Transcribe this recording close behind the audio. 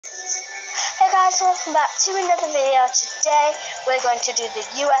guys, welcome back to another video. Today we're going to do the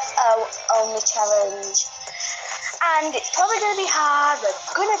UFO only challenge, and it's probably going to be hard.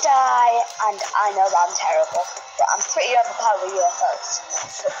 We're going to die, and I know that I'm terrible, but I'm pretty overpowered with UFOs,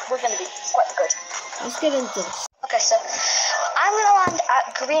 so we're going to be quite good. Let's get into this. Okay, so I'm going to land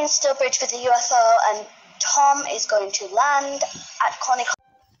at Greenstone Bridge with the UFO, and Tom is going to land at Connie.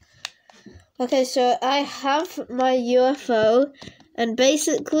 Okay, so I have my UFO, and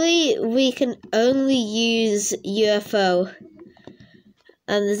basically we can only use UFO.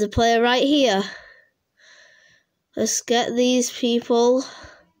 And there's a player right here. Let's get these people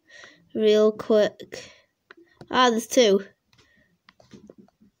real quick. There's two.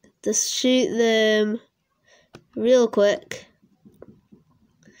 Just shoot them real quick.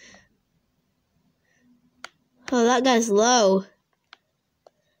 Oh, that guy's low.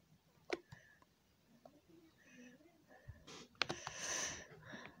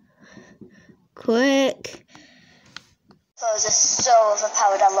 Quick. Those are so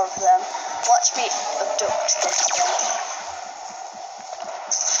overpowered, I love them. Watch me abduct this one.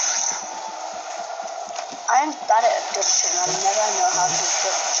 I'm bad at abduction, I never know how to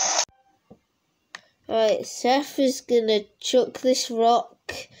abduct. Alright, Seth is gonna chuck this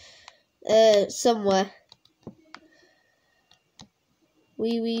rock somewhere.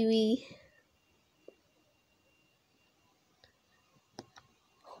 Wee.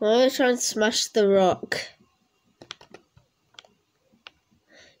 I'm gonna try and smash the rock.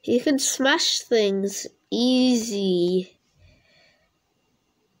 You can smash things easy.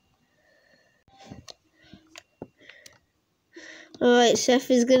 Alright,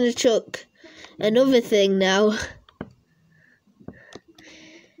 Seth is gonna chuck another thing now.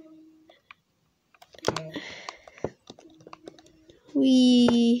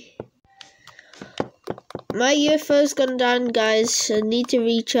 My UFO's gone down, guys. I need to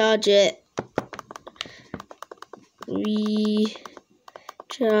recharge it. Recharge.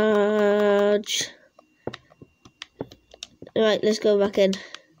 Alright, let's go back in.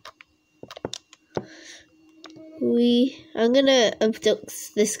 I'm gonna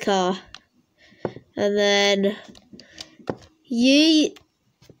abduct this car. And then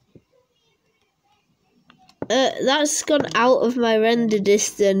that's gone out of my render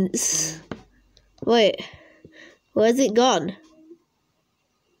distance. Wait, where's it gone?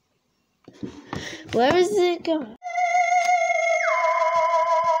 Where is it gone?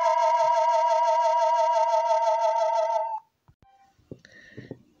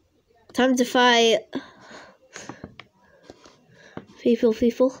 Time to fight. People.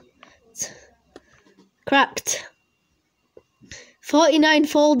 Cracked. 49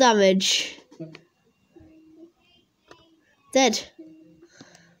 fall damage. Dead.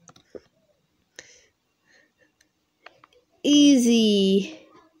 Easy.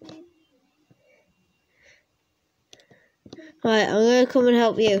 Right, I'm gonna come and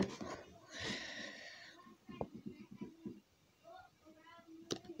help you.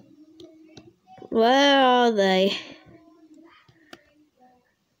 Where are they?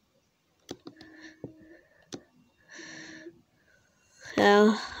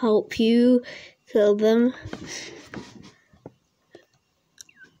 I'll help you kill them.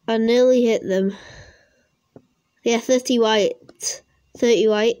 I nearly hit them. Yeah, 30 white. 30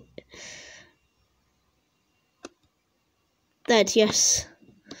 white. Dead, yes.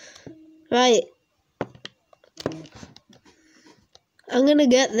 Right. I'm gonna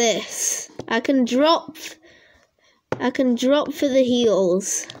get this. I can drop for the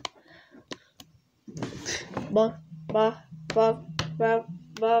heals. Ba.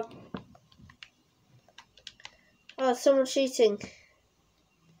 Oh, someone's shooting.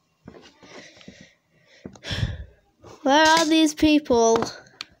 Where are these people?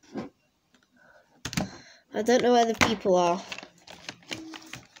 I don't know where the people are.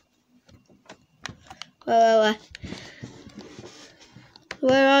 Where?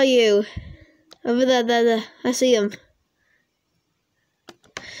 Where are you? Over there. I see them.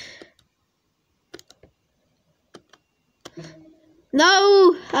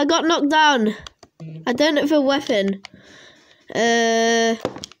 No! I got knocked down. I don't have a weapon.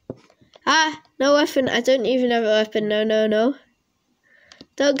 No weapon. I don't even have a weapon. No.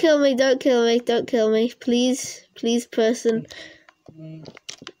 Don't kill me. Please, person.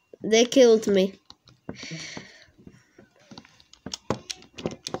 They killed me.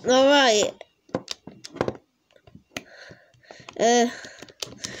 Alright. Now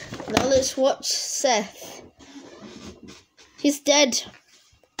let's watch Seth. He's dead.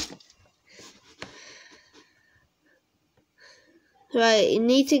 Right, you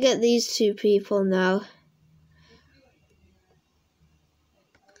need to get these two people now.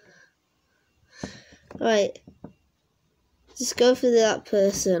 Right. Just go for that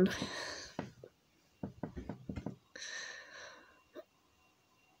person.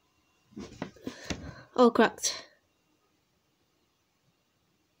 Oh, cracked.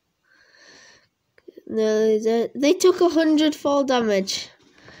 No, they took 100 fall damage.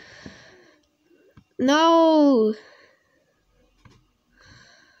 No!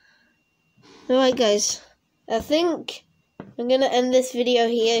 Alright guys, I think I'm going to end this video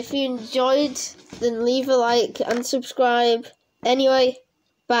here. If you enjoyed, then leave a like and subscribe. Anyway,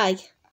 bye.